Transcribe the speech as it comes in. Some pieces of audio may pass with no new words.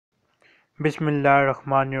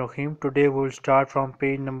Bismillahirrahmanirrahim. Today we will start from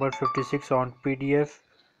page number 56 on PDF.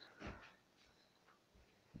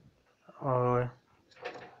 Uh,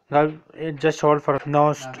 just hold for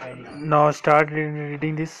now. Start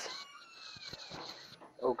reading this.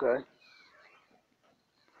 Okay.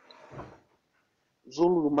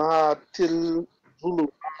 ظلمات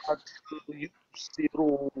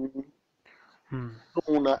يبصرون Hmm.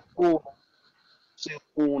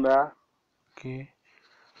 يبصرون Okay.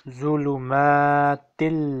 ظلمات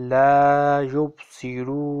لا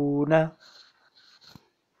يبصرون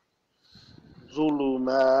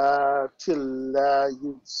ظلمات لا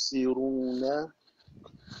يبصرون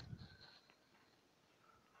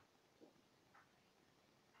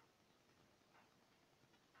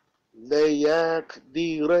لا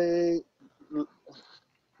يقدر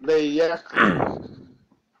لا يقدر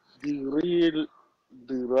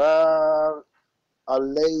الضرار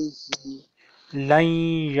عليه لن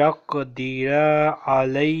يقدر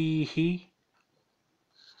عليه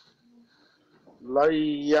لا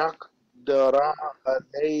يقدر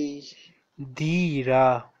عليه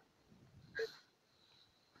ديرا.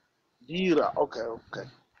 ديرا. Okay.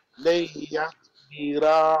 لا يقدر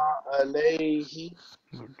عليه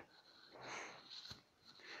Good.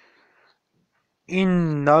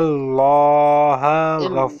 إن الله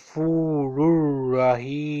إن غفور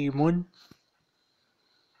رحيم.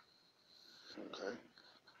 okay.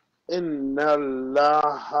 إن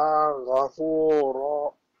الله غفور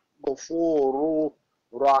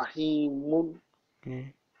رحيم.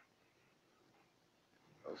 Okay.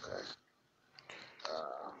 Okay.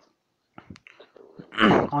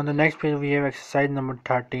 On the next page we have exercise number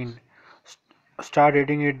 13. Start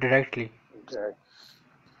reading it directly. Okay.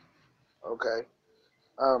 Okay.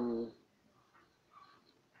 Um,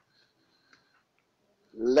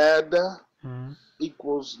 ladder Hmm.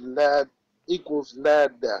 equals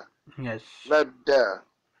ladder. Yes. Ladder.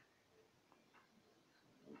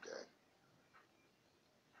 Okay.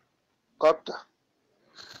 Cutter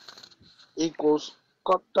equals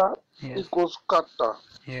cutter Yes. equals cutter.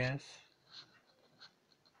 Yes.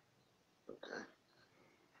 Okay.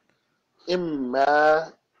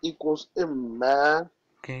 Imma equals imma.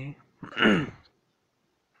 Okay.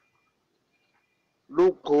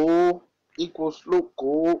 Luku equals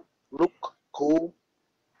luku. Lukku.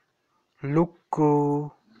 Look.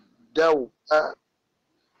 Dawa.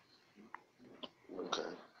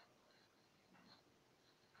 Okay.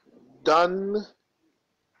 Done.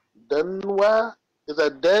 Denwa. Is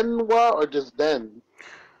that denwa or just den?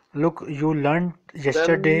 Look, you learned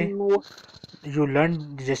yesterday. Denwa. You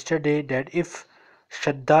learned yesterday that if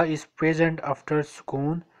shadda is present after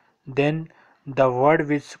sukoon, then the word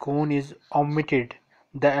with sukoon is omitted.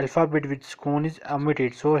 The alphabet with sukoon is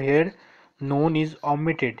omitted. So here, noon is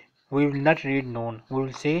omitted. We will not read noon. We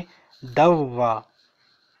will say dawwa.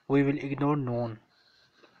 We will ignore noon.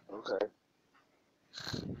 Okay.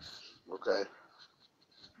 Okay.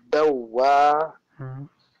 Dawa Hmm.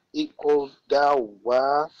 equals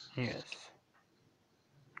dawa. Yes.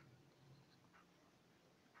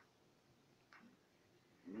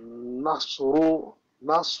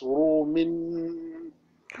 Nasru min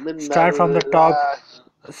Start from the top,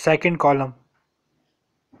 Allah. second column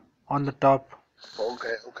on the top.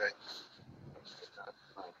 Okay. Okay.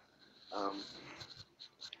 Um,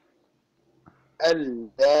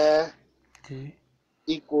 Allah Okay.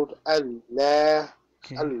 equals Allah.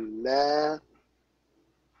 Okay. Allah.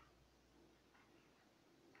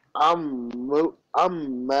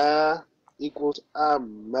 Amma equals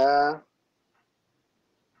amma.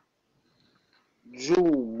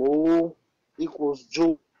 Jumu equals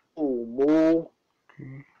jumu.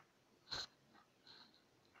 Okay.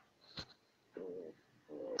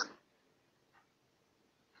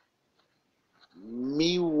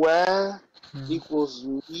 Miwa Hmm. equals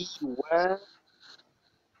miwa.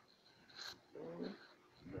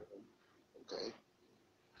 Okay.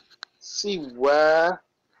 Siwa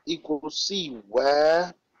equals siwa.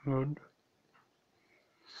 Good.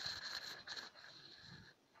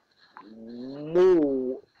 Mu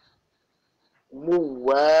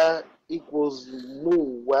muwa equals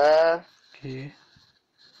muwa. Okay.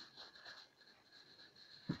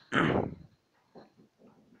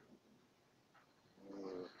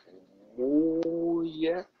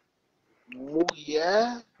 Muya muya.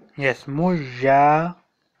 Yes. Muja.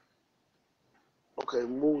 Okay,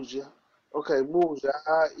 muja. Okay, muja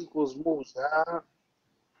equals muja.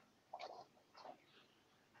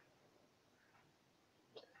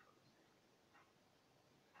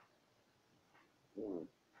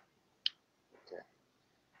 Okay.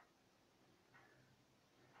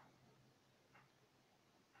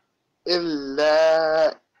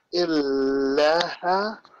 Illa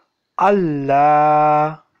إله.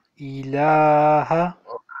 Allah ilaha.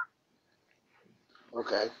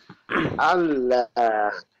 Okay.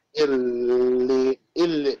 الله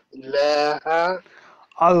إله.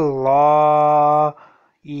 Allah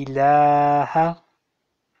ilaha.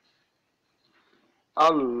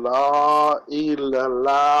 الله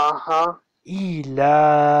إله.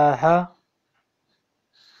 Ilaha.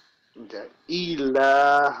 Okay.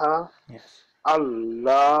 إله. Yes.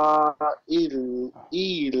 الله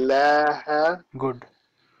إله. Good.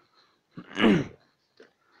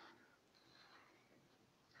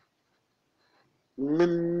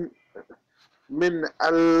 من من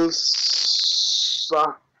الس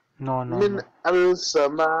No, no, من no.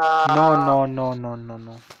 No, السماء. no, no, no, no,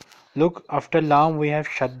 no. Look, after lam we have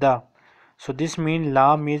shadda. So this means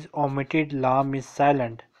lam is omitted, lam is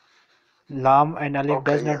silent. Lam and alif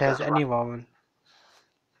does Okay, not yes, has that's any right. vowel.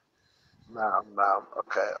 Now, now.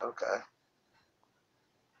 Okay, okay,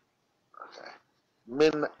 okay.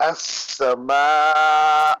 من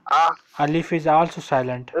السماء. Alif is also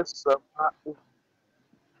silent. السماء.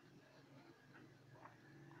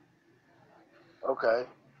 Okay.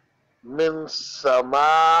 من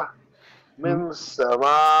سماء. M- من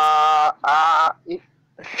سماء.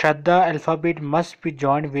 Shadda alphabet must be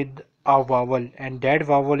joined with a vowel, and that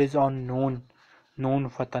vowel is on noon, noon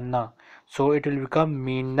fatanna. So it will become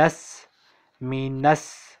minas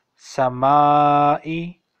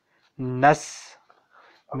samai, nas,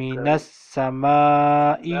 Okay. minas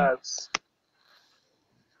samai. That's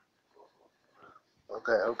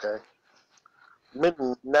okay, okay.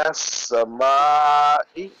 من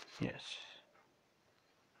السماء. Yes.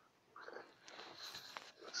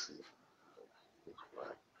 Let's see.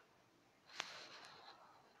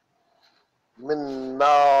 من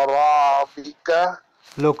ربك.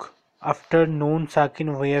 Look, after noon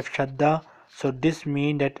sakin we have shadda, so this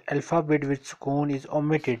means that alphabet with sukoon is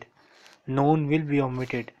omitted. Noon will be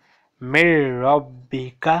omitted. Mir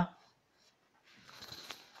rabbika.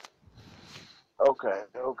 Okay,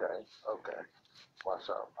 okay, okay.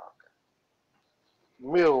 MashaAllah.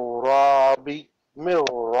 من ربك. من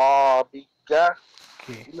ربك.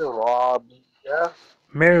 Okay. من ربك.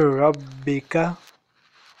 Mir rabbika.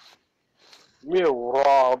 من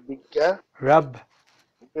ربك. Rab.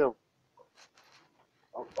 من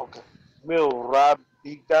okay. من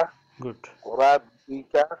ربك. Good.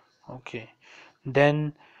 ربك. Okay.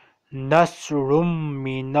 Then nasrum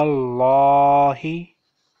minallahi.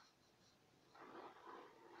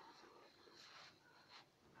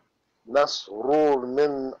 نصر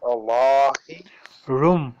من الله.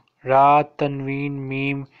 Rum. Ra tanween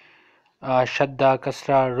mim shadda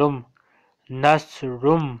kasra rum.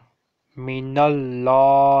 Nasrum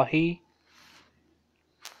minallahi.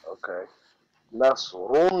 Okay.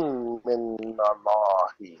 نصر من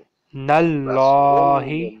الله. نصر Nallahi.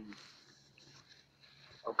 من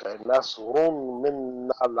okay. نصر من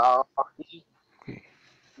الله. Okay.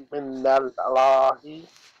 من الله.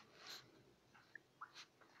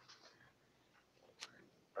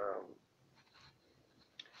 Um,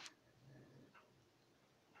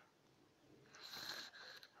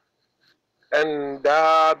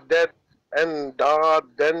 أندادا.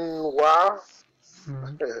 أندادا و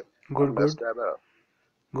Mm. I Good, messed good, that up.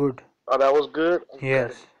 good. Oh, that was good? Okay.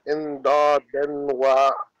 Yes. أندادا و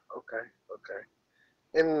okay, okay.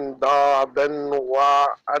 أندادا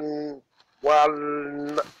وأن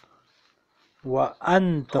Wa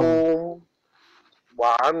antum. وأنتم.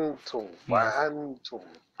 وأنتم. Yes. وأنتم. Okay.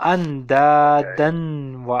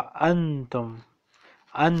 Andadan wa antum.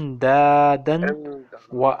 Andadan And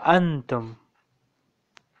wa antum.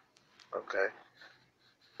 okay.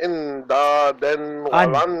 إندادا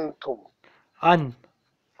An. وأنتم. An.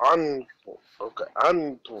 أنتم. Okay.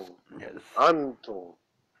 أنتم. Yes. أنتم.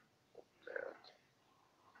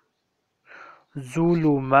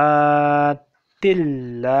 Zulumatil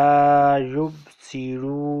la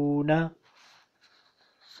yubsiruna.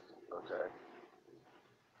 Okay.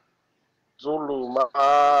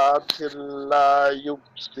 ظلمات لا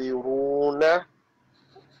يبصرون.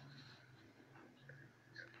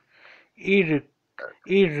 Ir,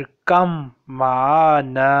 irkam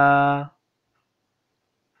ma'ana.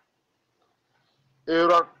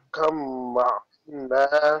 اركم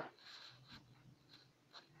معنا.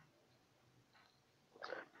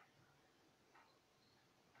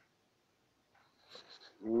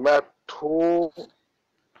 متو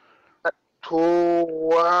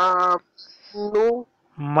توامن.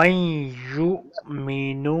 Man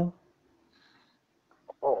yu'minu.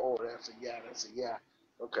 Oh, that's a yeah, that's a yeah.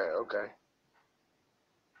 Okay, okay.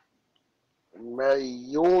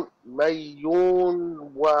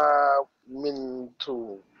 ميون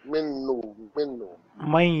ومنتو. منه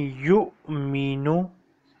من يؤمن.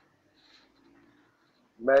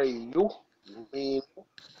 may يؤمن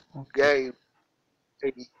Okay,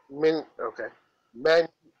 من okay may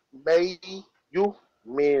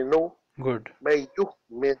يؤمن good, may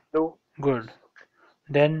يؤمن good.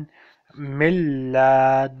 Then من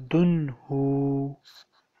لدنه.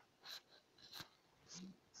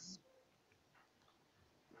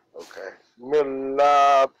 okay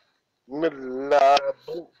ملاد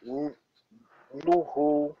ملادنه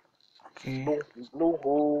Okay,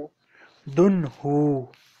 نوه دنه.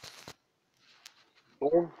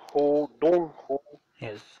 دونه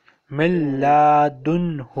Yes, من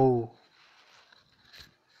لدنه.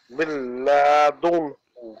 ملادنه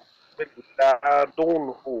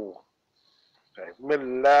ملادنه okay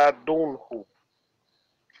ملادنه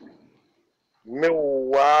من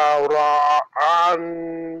وراء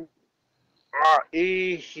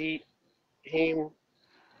عائهم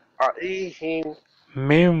عائهم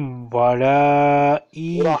من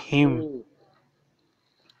ورائهم. رحيم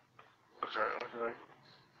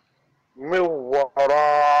من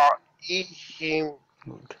ورائهم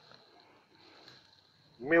Good.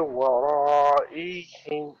 من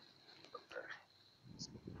ورائهم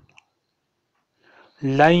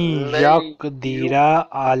لن لن يقدر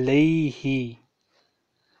عليه.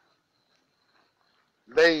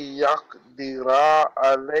 يقدر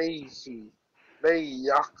عليه لن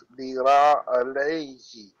يقدر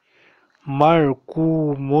عليه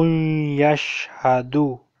مرقوم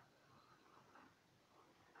يشهد.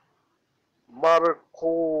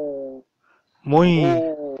 مركوب muy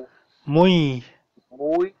مو muy.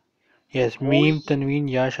 muy Yes, muy meme tanween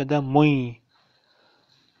ya shada muy.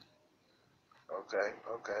 okay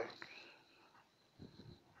okay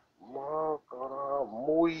ما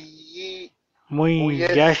muy muy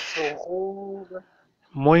yash ميسهون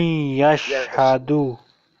muy يش yashhadu.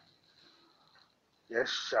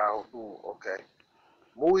 يشهد okay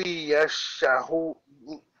muy يشهد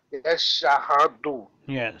يشهد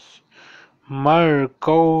Yes,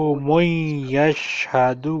 مرقوم muy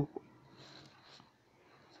يشهد.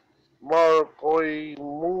 مرقيم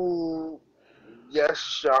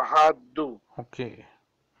يشهد Okay.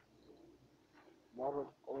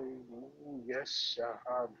 مرقيم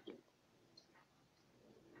يشهد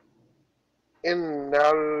إن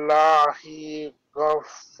الله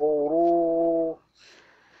غفور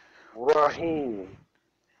رحيم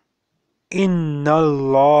إن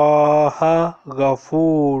الله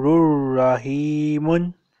غفور رحيم.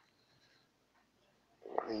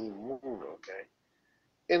 رحيم okay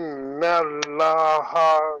إن الله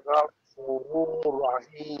غفور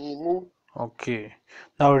رحيم Okay.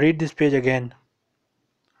 Now read this page again.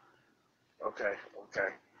 okay okay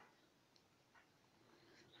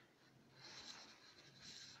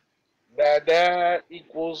dada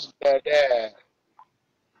equals dada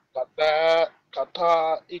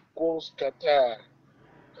kata equals kata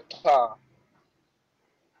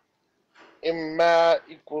imma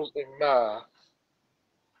equals imma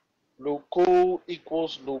luku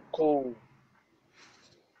equals luku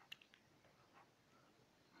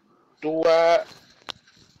dua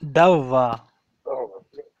Dawa. oh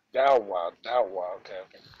dawa okay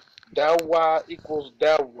okay dawa equals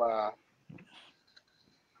dawa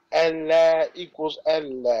Allah equals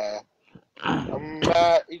Allah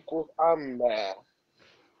amma equals amma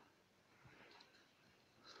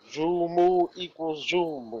jumu equals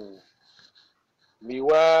jumu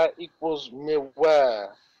miwa equals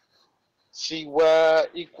miwa siwa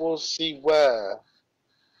equals siwa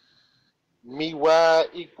miwa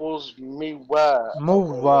equals miwa no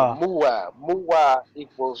Muwa. muwa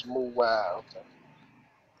equals muwa okay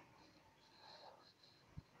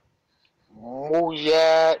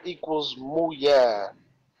muya equals muya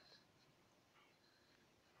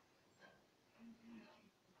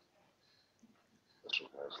this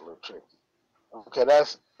one is a little tricky okay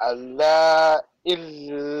that's Allah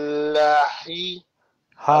ilahi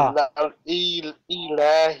Ha. Allah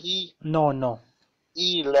ilahi No, no,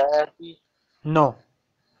 ilahi no.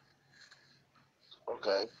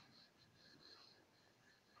 okay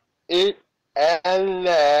it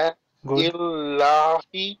Allah Good.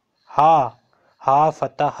 ilahi Ha. Ha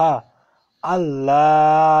fataha.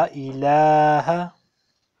 Allah ilaha.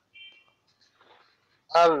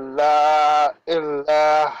 Allah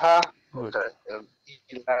ilaha Good. okay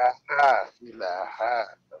ilaha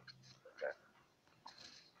okay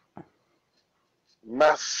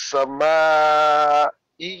masamai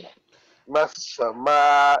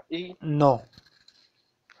masamai No.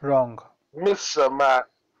 Wrong. misamai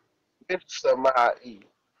misamai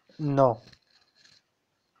No.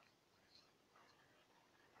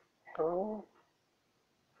 oh,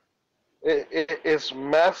 It's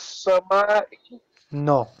Masamai.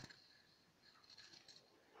 No.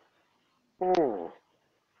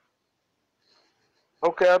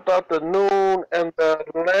 Okay, I thought the noon and the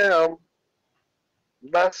lamb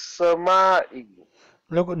Masamai.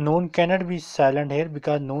 Look, noon cannot be silent here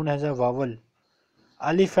because noon has a vowel.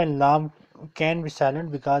 Alif and lam can be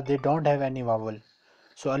silent because they don't have any vowel.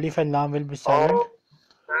 So alif and lam will be silent. Oh,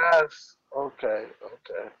 that's okay.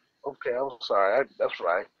 Okay. Okay, I'm sorry. That's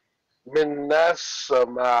right.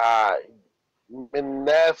 Minasamai.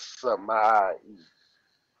 Minasamai.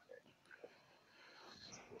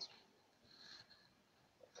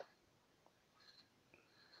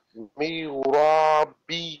 Mirabika.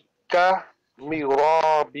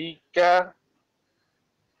 Mirabika.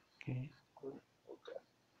 Okay. Okay.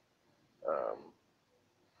 Um,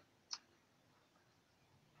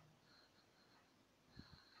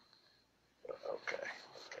 okay.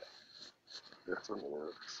 This one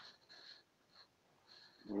is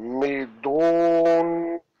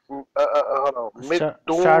Midun. Hold on.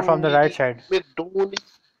 Start from the right Miduni. side. Miduni.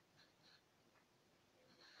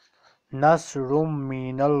 Nasrum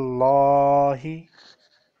minallahi.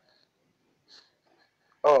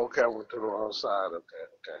 Oh, okay. I went to the wrong side. Okay.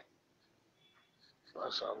 Okay.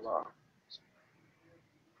 MashaAllah.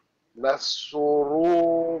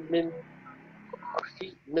 Nasuru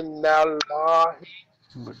minallahi.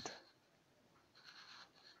 Good.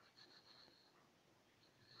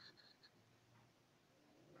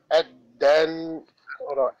 Addan.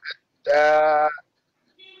 Hold on. Da.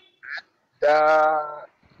 Da.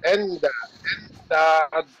 Enda. Da.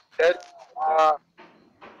 Den.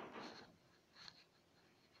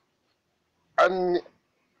 An.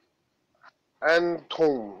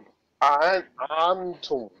 Antum.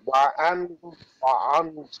 Antum. Antum.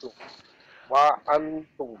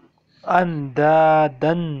 Antum.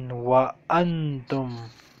 Andadan wa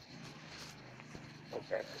antum.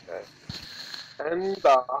 Okay. Okay.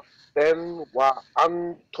 Enda. Den.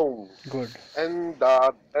 Antum. Good.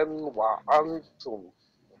 Enda. Den. Antum.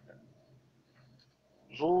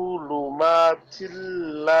 ظلمات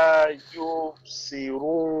لا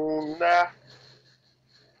يبصرون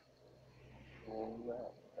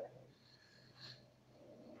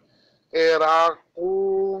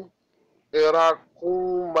إراقو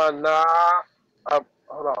إراقو منع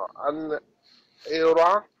أن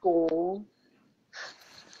إراقو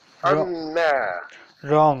Wrong. أنا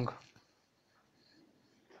Wrong.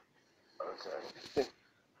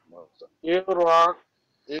 إراق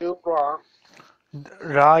إراق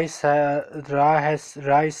Ra is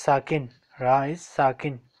sakin. Ra is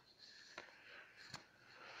sakin.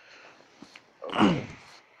 okay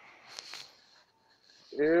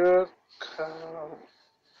إر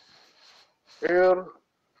إر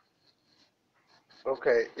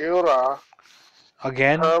okay إرا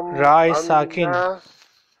Again, كم Ra is sakin. أنا.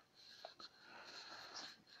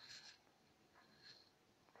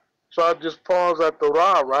 So I just pause at the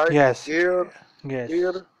ra, right? Yes. Ir, Yes.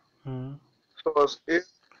 ir. Hmm. So it's ir,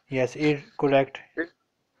 Yes, ir. Correct. ir.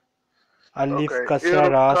 Alif Okay. kasra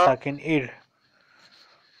Ir ra kam, sakin ir.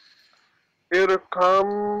 ir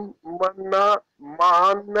kam mana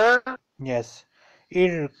mana. Yes.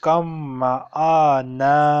 Ir kam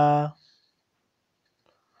ma'ana.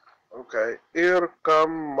 Okay. Ir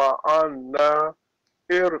kam ma'ana.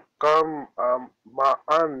 Ir kam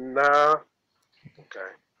ma'ana.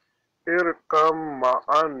 Okay. Ir kam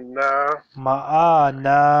ma'ana.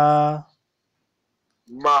 Ma'ana.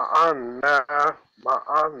 Ma'ana.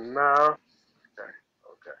 Ma'ana. Okay.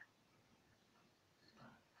 Okay.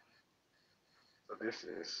 So this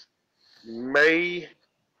is may.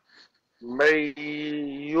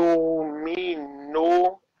 Mayuminu,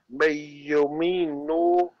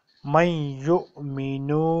 Mayuminu, Man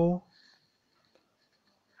yu'minu.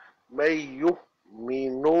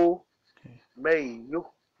 Mayuminu,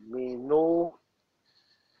 Mayuminu,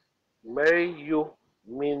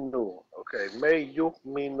 Mayuminu. Okay,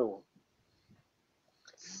 Mayuminu.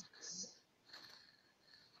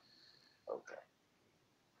 Okay,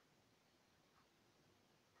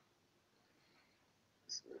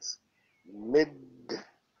 this is mid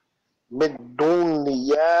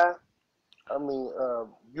middunya. I mean,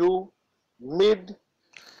 you mid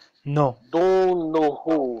No.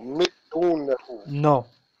 dunuhu, middunahu. No.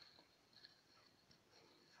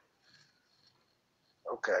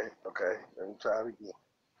 Okay, okay. Let me try it again.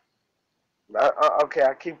 Okay,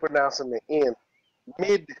 I keep pronouncing the N.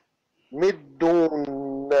 Mid,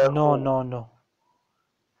 No, middunahu. no, no.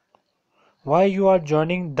 Why you are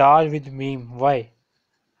joining dal with meme? Why?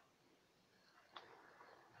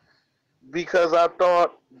 Because I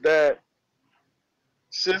thought that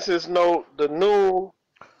since it's no the noon,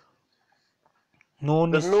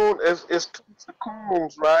 Noon The is, noon is two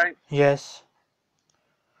sukoons, right? yes.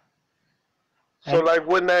 So And like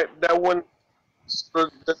when that when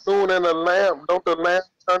the noon and the lamp, don't the lamp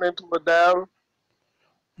turn into a dal?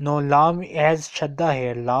 no, lam has shadda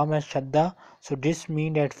here. Lam has shadda. So this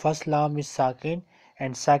means that first lam is sakin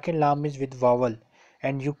and second lam is with vowel.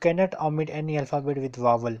 And you cannot omit any alphabet with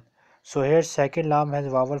vowel. So here second lam has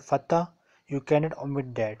vowel fatha. You cannot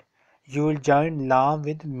omit that. You will join lam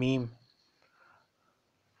with meme.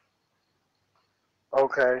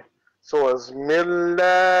 Okay. So it's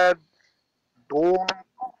milad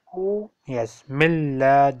dunhu. Yes.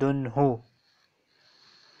 Milladunhu.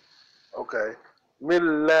 Okay.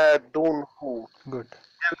 Milladunhu. Good.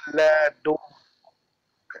 Milladun.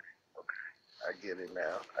 Okay. I get it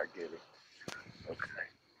now. I get it. Okay.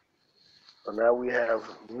 So now we have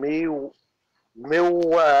miwa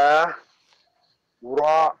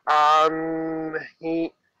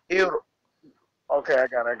ra'anhi ir. Okay, I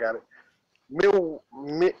got it. Miwa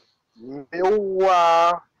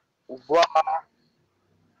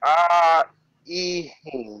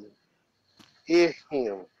ra'ihim.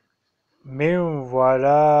 Ihim. Min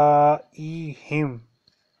waraihim.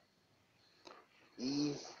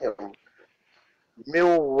 Ihim.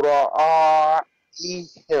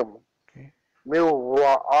 Milra'ihim. Okay.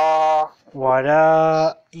 Milra'a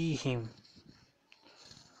Waraihim.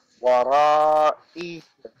 wara'ihim.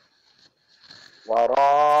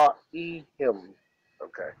 Wara'ihim.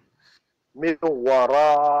 Okay.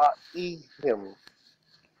 Milwara'ihim.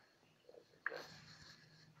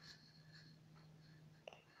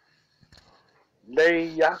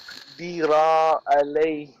 Layakdira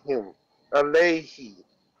alayhim. Alayhi.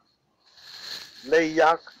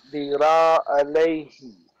 Layakdira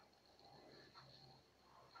alayhi.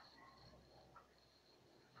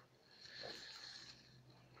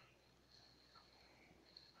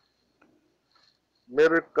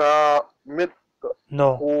 Mirka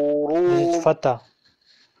No, this is mitkuru. fatha.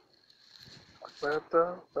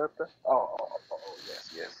 Feta. Oh,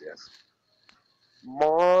 yes.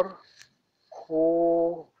 Mar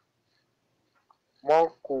ko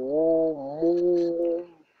Marco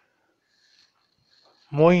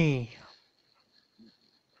Muy.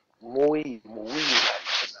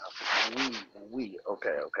 muy.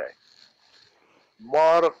 Okay.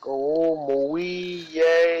 Marco muy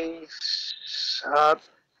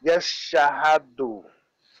yashahadu.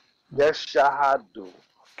 Yashahadu.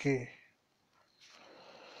 Okay.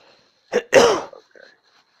 Okay.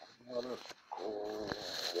 Marco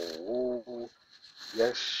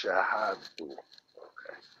yashahadu.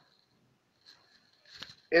 Okay.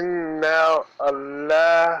 Inna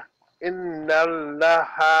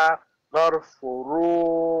Allah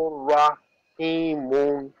ghafurur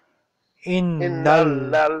rahimun. Inna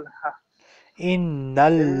Innal. Allah. Inna.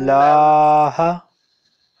 Innallaha.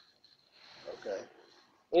 Okay.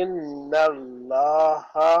 Inna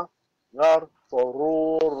Allah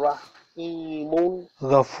ghafurur rahimun.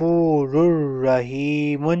 Ghafurur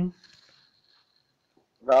Rahimun.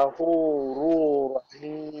 Ghafurur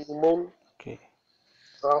rahimun. Okay.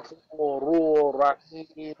 Ghafurur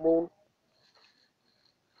rahimun.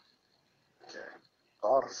 Okay.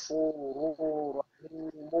 Ghafurur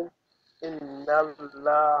rahimun. Inna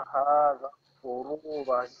Allah ghafurur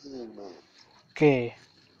rahimun. Okay.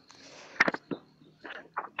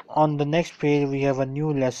 On the next page, we have a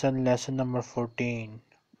new lesson, lesson number 14.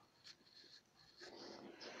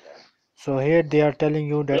 So here they are telling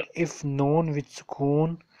you that if noon with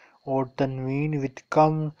sukoon or tanween with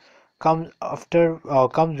comes after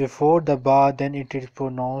comes before the ba, then it is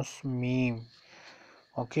pronounced meme.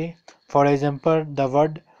 Okay. For example, the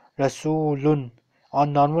word rasulun.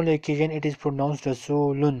 On normal occasion, it is pronounced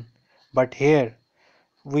rasulun, but here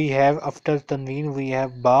we have after tanween we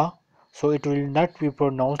have ba, so it will not be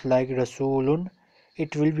pronounced like rasulun.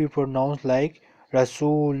 It will be pronounced like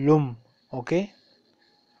rasulum. Okay.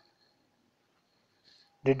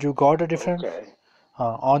 Did you got a difference? Okay.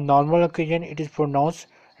 On normal occasion, it is pronounced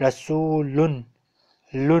Rasulun,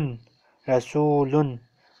 Lun, Rasulun.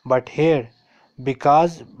 But here,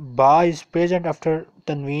 because Ba is present after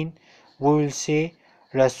Tanween, we will say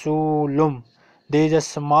Rasulum. There is a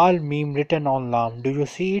small meme written on Lam. Do you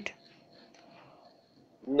see it?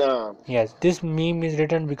 No. Yes, this meme is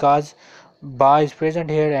written because Ba is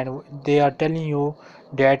present here and they are telling you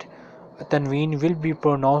that Tanween will be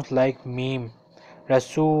pronounced like meme.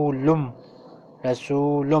 Rasulum.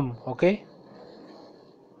 Rasulum, okay?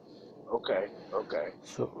 Okay.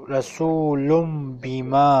 So Rasulum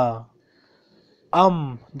Bima.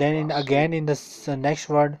 Then Rasul. again in the next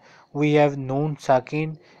word we have Noon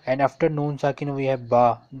Sakin, and after Noon Sakin we have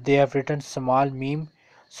Ba. They have written small meme,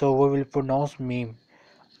 so we will pronounce mim.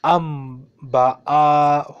 Amba'ahum.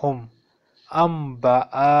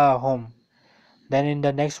 Amba'ahum. Then in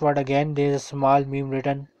the next word again there is a small mim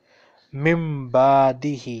written.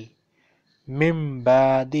 Mimbadihi.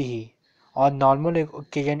 Mimbadihi. On normal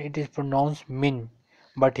occasion it is pronounced min,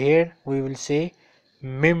 but here we will say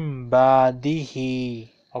mimbadihi.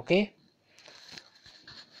 Okay?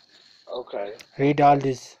 Okay. Read all Okay.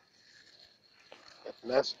 this.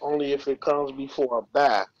 And that's only if it comes before a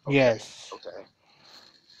ba. Okay. Yes. Okay.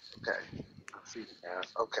 Okay. I see now.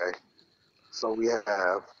 Okay. So we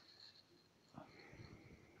have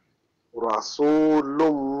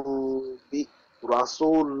Rasulum bi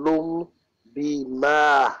Rasulum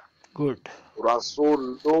bima. Good.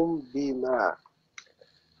 Rasulum bima.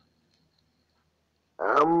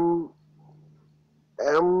 Am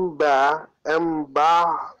Amba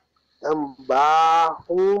Amba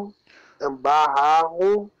Ambahum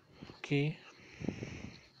Ambahum Okay.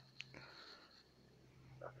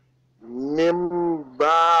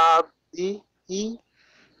 Mimbadihi he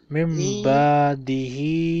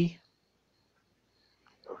Mimbadihi.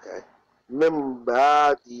 okay.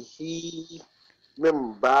 Mimbadihi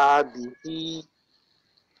Mimbadihi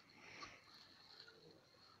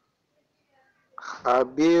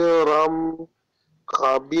Khabiram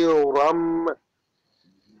Khabiram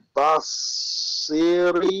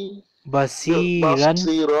Basiri Basiran.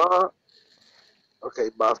 Basira okay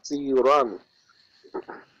Basiran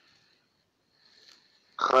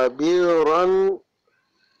Khabiran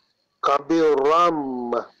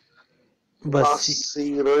Kabiram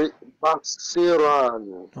Basi.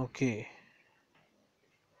 Basiran. Okay.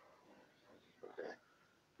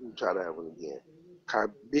 Let me try that one again.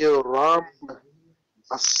 Kabiram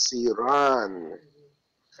Basiran.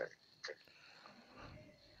 Okay.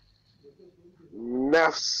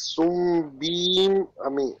 Nafsum Beam. I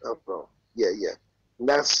mean, no. Yeah.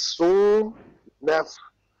 Nafsum Naf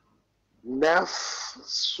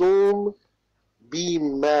Nafsum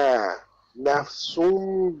Bima.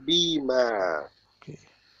 Nafsum Bima. Okay.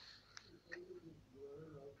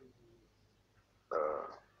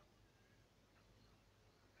 Uh,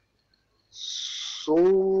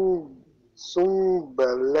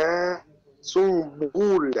 Sumbula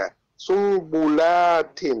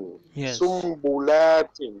Sumbulatin Yes.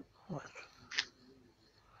 Sumbulatin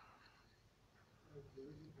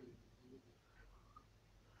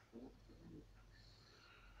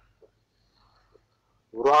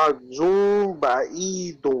Rajum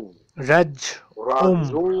Baidum Raj.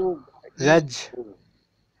 Rajum Raj. Baidum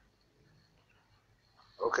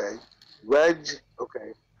okay Reg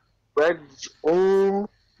okay Rejum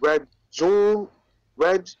Rejum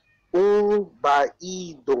Rejum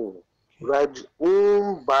Baidum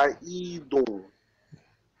Rajum Baidum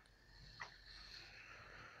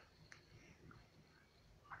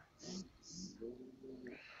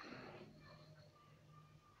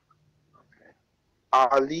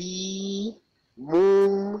Ali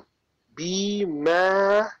Mum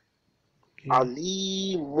Bima Okay.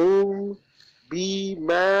 Alimun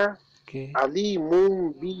Bima Okay.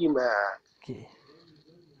 Alimun Bima Okay.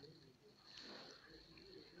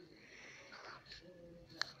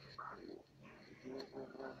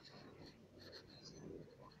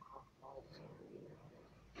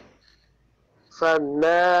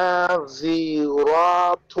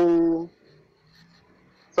 Fanaziratun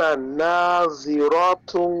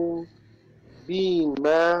Fanaziratun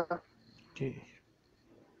Bima Okay.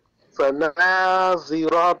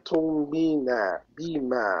 Fanaziratun Bima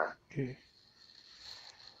Okay.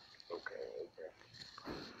 okay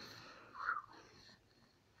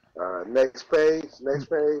next page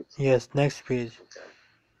Yes, next page. okay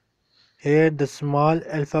Here the small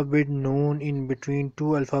alphabet known in between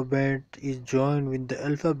two alphabets is joined with the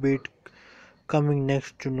alphabet coming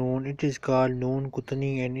next to noon. It is called noon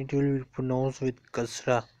kutani and it will be pronounced with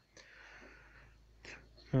kasra.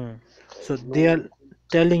 So they no are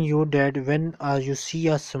telling you that when you see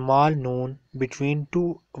a small noon between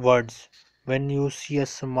two words, when you see a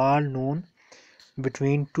small noon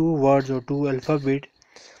between two words or two alphabet,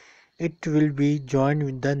 it will be joined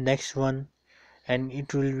with the next one and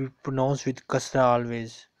it will be pronounced with kasra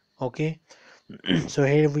always. Okay. So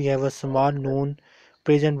here we have a small okay noon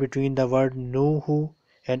present between the word nuhu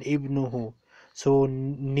and ibnuhu. So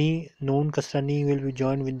ni noon kasra ni will be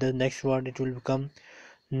joined with the next word. It will become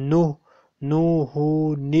nuh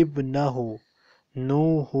nuhu nibnahu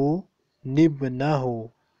nuhu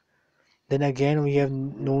nibnahu. Then again we have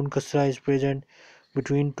noon kasra is present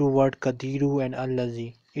between two words kadiru and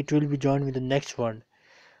allazi. It will be joined with the next word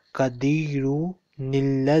kadiru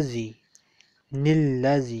nillazi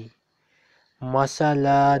nillazi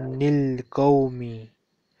masala okay nil qaumi.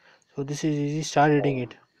 So this is easy. Start reading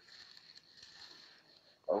it.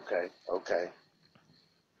 Okay, okay.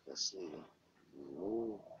 Let's see.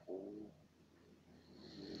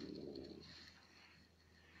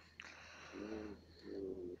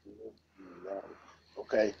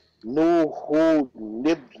 Okay. Nuhu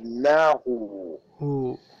nibnahu.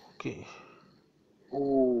 Oh, okay.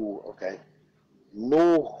 Ooh, okay.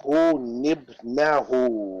 Nuhu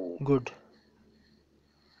nibnahu. Good.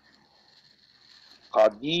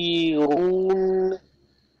 Qadirun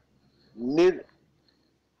nib.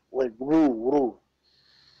 Wait, ru.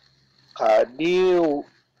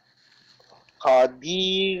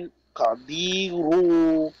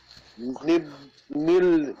 Qadiru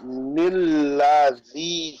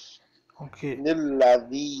nilladhi. Okay.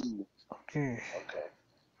 Nilladhi. Okay. Okay.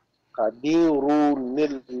 Qadiru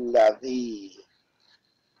nilladhi.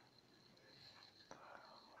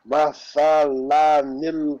 Mathala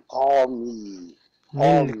nilqami.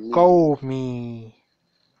 Nil Qawmi.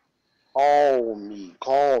 qawmi.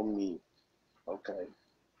 Qawmi. Okay.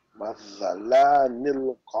 Mathala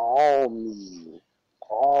nilqami.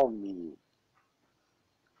 Qawmi.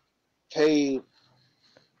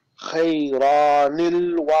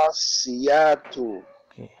 Khayranil wasiyatu.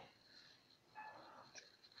 Okay.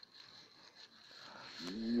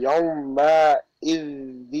 Yawma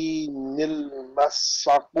idhinil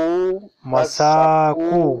masaku.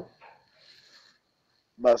 Masaku.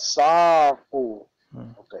 Masaku.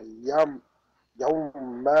 Hmm. Okay.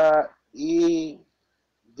 Yawma idhinil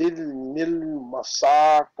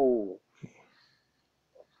masaku.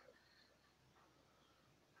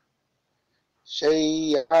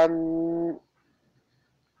 Shay'an.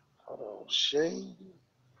 Shay'an.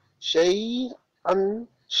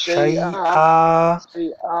 Shay'a.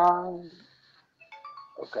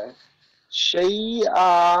 Okay.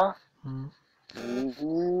 Shay'a Hmm.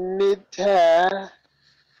 nita.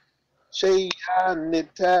 Shay'a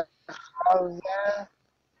nita.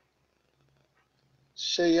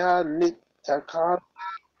 Shay'a nita.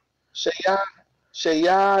 Shay'a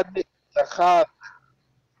nita.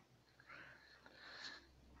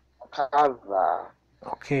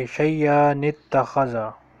 Okay. Shay'a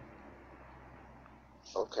nittakhadha.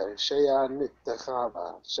 Okay.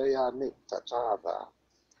 Shay'a nita.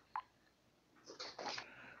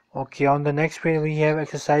 Okay. On the next page we have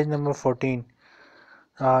exercise number 14.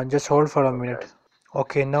 Just hold for a minute. Okay.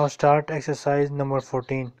 Okay. Now start exercise number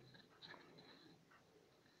 14.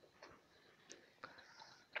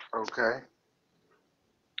 Okay.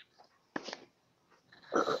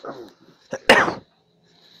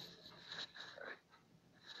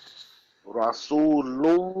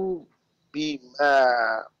 Rasulun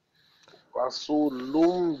bima.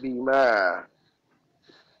 Rasulun bima.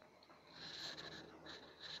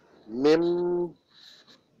 Mim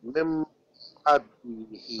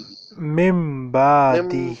adihi. Mim Mim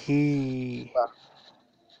ba'dihi.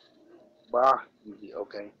 bahdihi.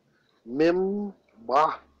 Okay. Mim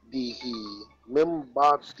bahdihi. Mim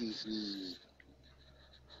bahdihi.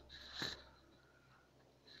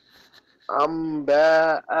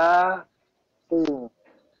 Amba'a ahum.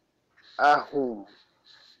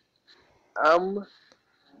 Amba'ahum.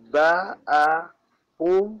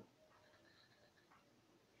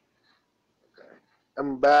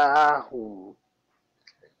 Amba'ahum.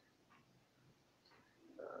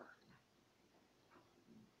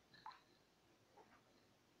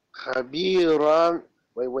 Khabiran.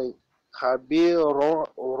 Wait.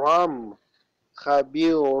 Khabiram.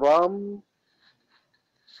 Khabiram.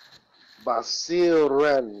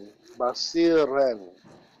 Basiran.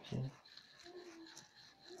 Okay.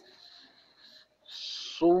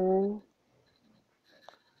 Sum.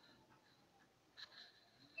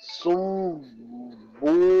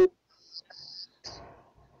 Sumbu.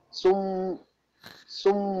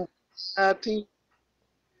 Sumbulati.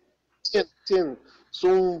 Tin.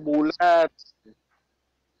 Sumbulat.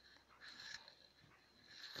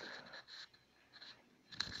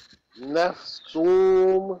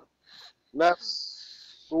 Nafsum.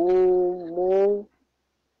 Nafsumu.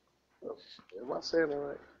 Am I saying it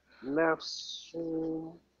right?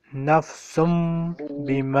 Nafsum. Nafsum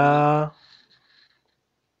bima.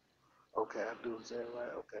 Okay, I do say it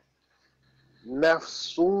right. Okay.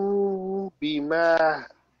 Nafsum bima.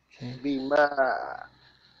 Okay. Bima.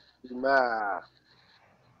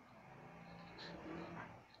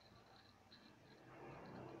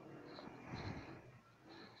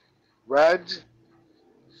 Raj.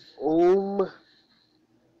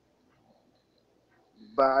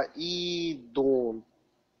 Ba'idun.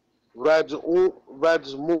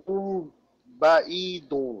 Rajmum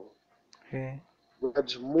ba'idun. Okay.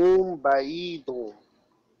 Rajmum ba'idun.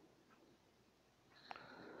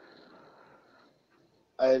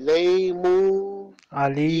 عليم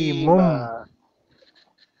Alimum. بما.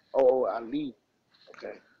 Oh, Ali.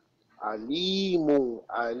 Okay. عليم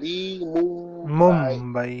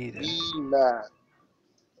Mumbai. بما.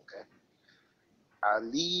 Okay.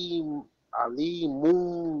 عليم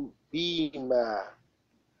بما.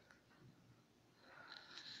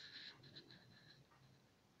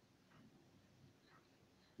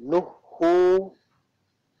 نهو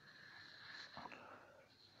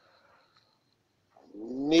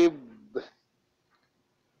نب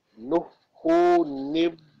نهو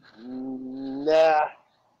نبناه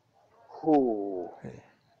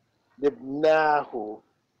نبناه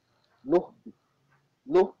نه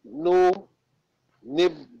نه نو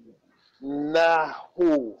نبناه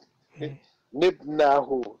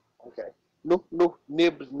نبناه. Okay. نه نه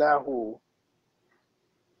نبناه.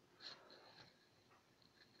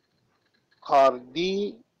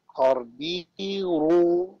 قردي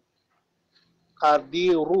قرديرو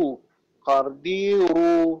قرديرو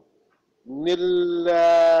قرديرو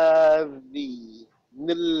نلاذي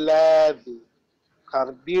نلاذي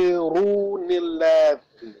قرديرو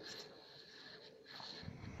نلاذي.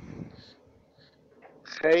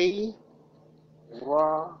 خير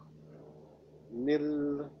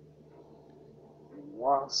نلوصيات.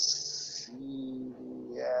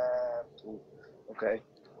 Okay.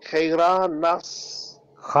 خير نص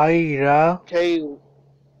Khaira.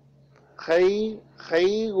 خير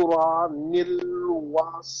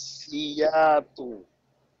الوصيات.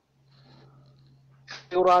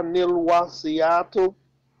 خير الوصيات.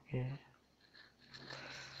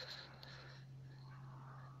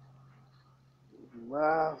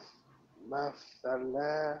 ما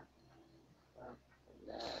مثلا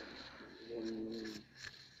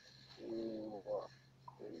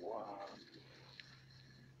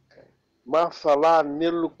مثلا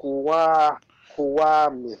القوامس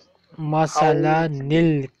Masala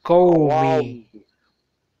nil qaumi.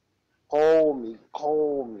 قومي.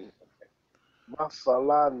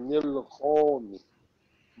 مثلا القوم.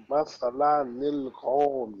 مثلا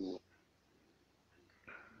القوم.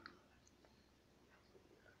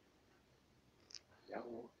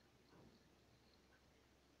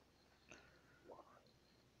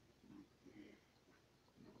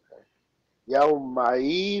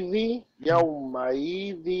 يومئذ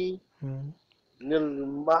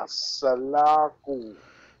نلمسلاك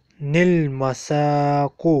Nil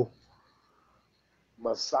masaku.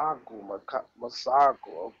 مساكو.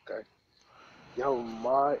 Okay.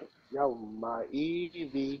 يومئذ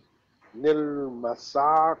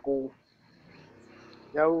نلمساك.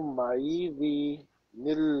 يومئذ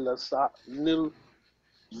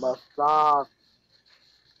نلمساك.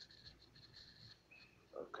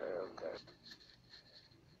 Okay.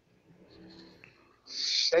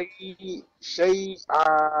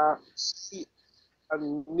 شيئا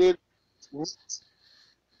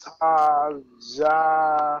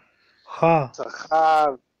نتاجا Ha.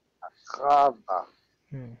 تخاذا.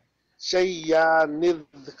 شيئا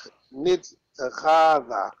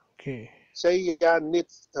نتخاذا. Okay. شيئا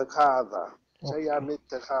نتخاذا. شيئا Okay.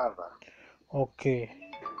 نتخاذا. Okay.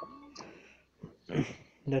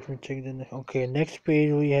 Let me check the next. Okay, next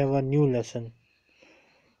page we have a new lesson.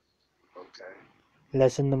 Okay.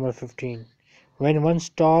 Lesson number 15. When one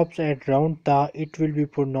stops at round ta, it will be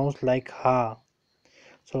pronounced like ha.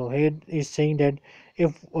 So here is saying that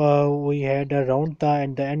if we had a round ta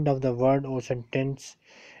at the end of the word or sentence,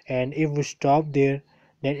 and if we stop there,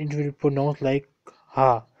 then it will be pronounced like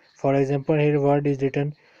ha. For example, here word is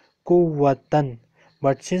written kuwatan,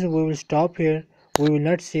 but since we will stop here, we will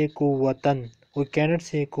not say kuwatan. We cannot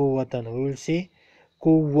say kuwatan. We will say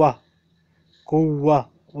kuwa. Kuwa.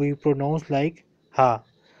 We pronounce like ha.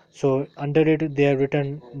 So under it they have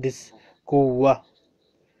written this kuwa.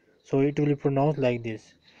 So it will be pronounced like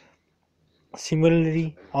this.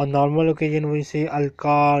 Similarly, on normal occasion we say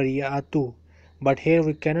al-qariyatu, but here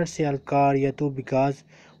we cannot say al-qariyatu because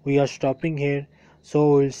we are stopping here,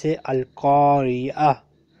 so we will say al-qariyah.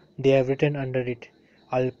 They have written under it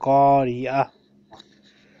al-qariyah.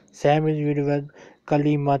 Same is with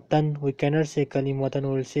kalimatan. We cannot say kalimatan, we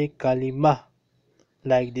will say kalimah,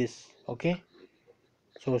 like this. Okay,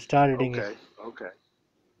 so start reading it. Okay.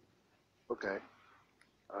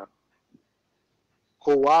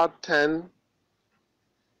 Kuwatan.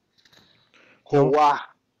 No, Kuwa.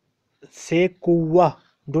 say kuwa.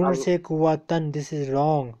 Don't say kuwatan. This is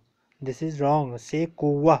wrong. This is wrong. Say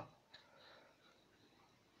kuwa.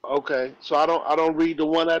 Okay. So I don't read the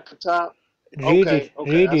one at the top. Read it.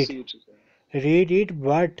 Okay. Read I it. see what you're saying. Read it,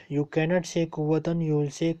 but you cannot say kuwatan. You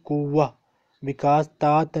will say kuwa because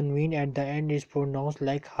ta tanween at the end is pronounced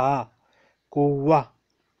like ha. Kuwa.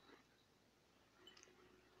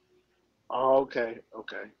 Okay,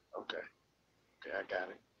 okay, okay, okay. I got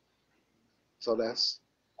it. So that's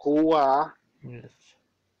Kuwa Yes.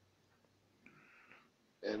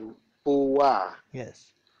 and Kuwa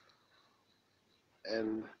Yes.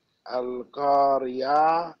 and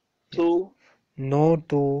Al-Qariya Yes. too. No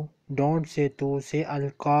to. Don't say to. Say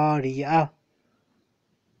al-Qari'ah.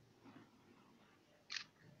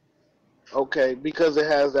 Okay, because it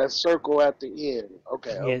has that circle at the end.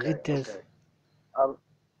 Okay, Yes, okay, it is. okay. Al-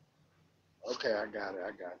 okay, I got it.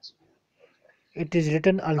 I got It is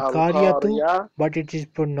written you. al-Qari'atu, Al-Qariya. but it is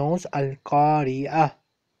pronounced al-Qari'ah.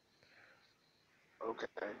 Okay,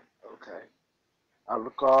 okay.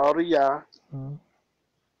 Al-Qariya. Hmm.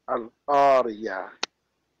 Al-Qariya.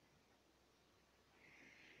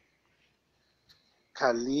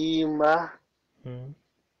 Kalima. Hmm.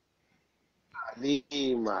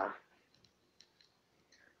 Kalima.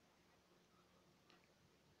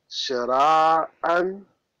 Shira'an.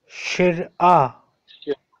 Shir'ah.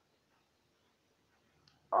 Shir-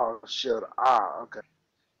 oh, Shir'a. Okay.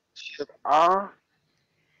 Shir'a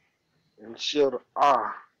and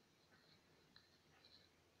Shir'a.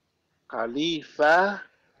 Khalifa.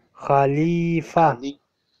 Khalifa. Khali,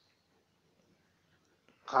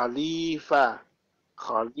 Khalifa.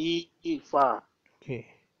 Khalifa. Okay.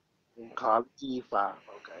 And Khalifa.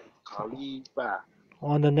 Okay. Khalifa.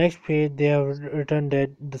 On the next page, they have written that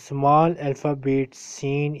the small alphabet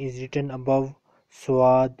seen is written above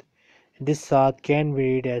Swad. This Saad can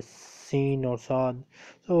be read as seen or Saad.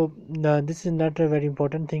 So this is not a very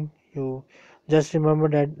important thing. You just remember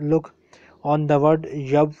that. Look on the word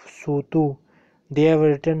Yab Sutu. They have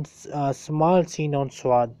written a small seen on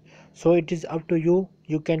Swad. So it is up to you.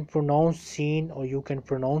 You can pronounce seen or you can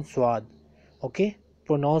pronounce Swad. Okay?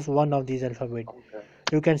 Pronounce one of these alphabet. Okay.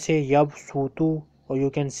 You can say Yab Sutu or you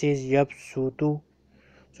can say Yab Sutu.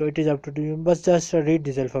 So it is up to you. But just read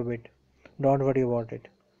this alphabet. Don't worry about it.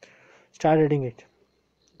 Start reading it.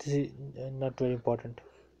 This is not very important.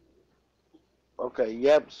 Okay.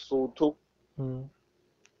 Yep. Sutu. Hmm.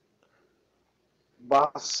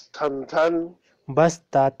 Bastantan.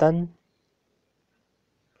 Bastatan.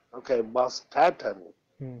 Okay. Bastatan.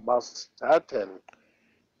 Hmm. Bastatan.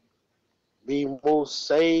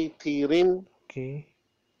 Bimusaytirin. Okay.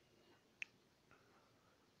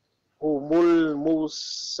 Humul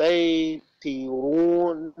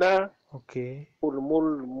musaytiruna. Okay.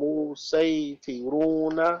 Humul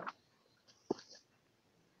musaytiruna.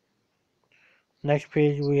 Next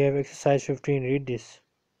page we have exercise 15. Read this.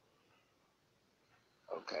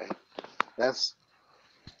 Okay. That's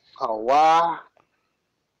Kawa.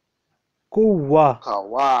 Kuwa.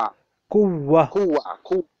 Kawa. Kuwa. Kuwa.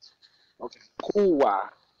 Ku. Okay. Kuwa.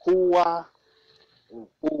 Kuwa. And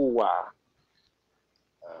Kuwa.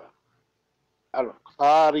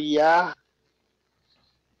 Al-Qariya.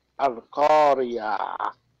 Al-Qariya.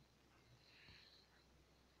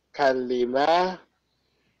 Kalima.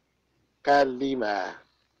 Kalima.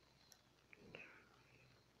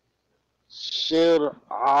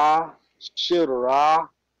 Shir'a. Shir'a.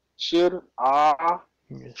 Shir'a.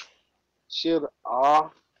 Yes.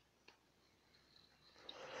 Shir'a.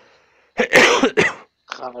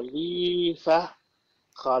 Khalifa.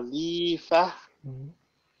 Khalifa. Hmm.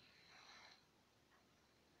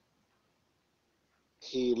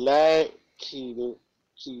 Kila. Kila.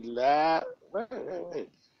 Kila. Wait.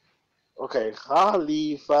 Okay.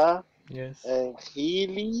 Khalifa Yes. and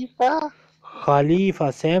Khalifa.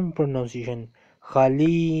 Khalifa. Same pronunciation.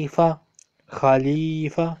 Khalifa.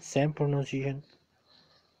 Khalifa. Same pronunciation.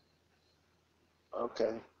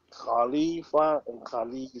 Okay. Khalifa and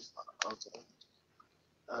Khalifa. Okay.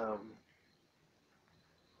 Um,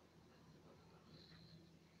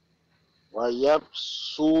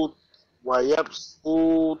 Wayabsut,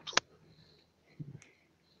 Wayabsut,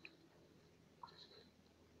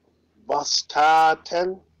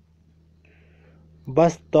 Bastatan.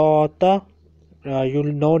 Bastata.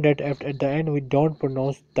 You'll know that at the end we don't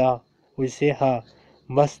pronounce ta. We say ha.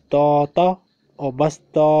 Bastata or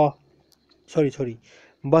basta. Sorry.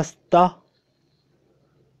 Basta.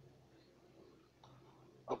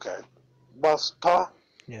 Okay. Basta.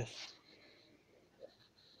 Yes.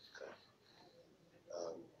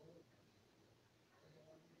 Um,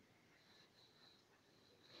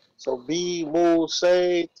 so B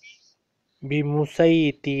Musay.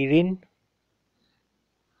 Bimusaytirin.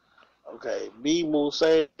 Okay. B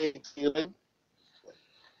Musay.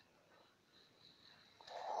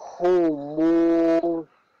 Humu.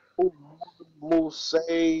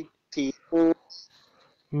 Musay.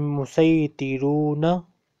 Musaytiruna.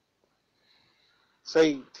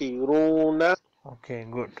 Say Okay,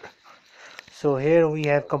 good. So here we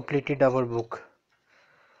have completed our book.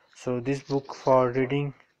 So this book for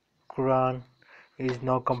reading Quran is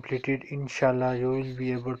now completed. Inshallah you will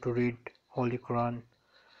be able to read Holy Quran.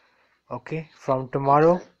 Okay, from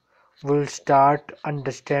tomorrow Okay. we'll start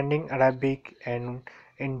understanding Arabic, and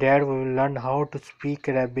in there we will learn how to speak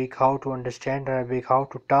Arabic, how to understand Arabic, how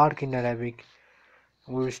to talk in Arabic.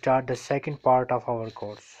 We will start the second part of our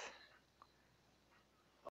course.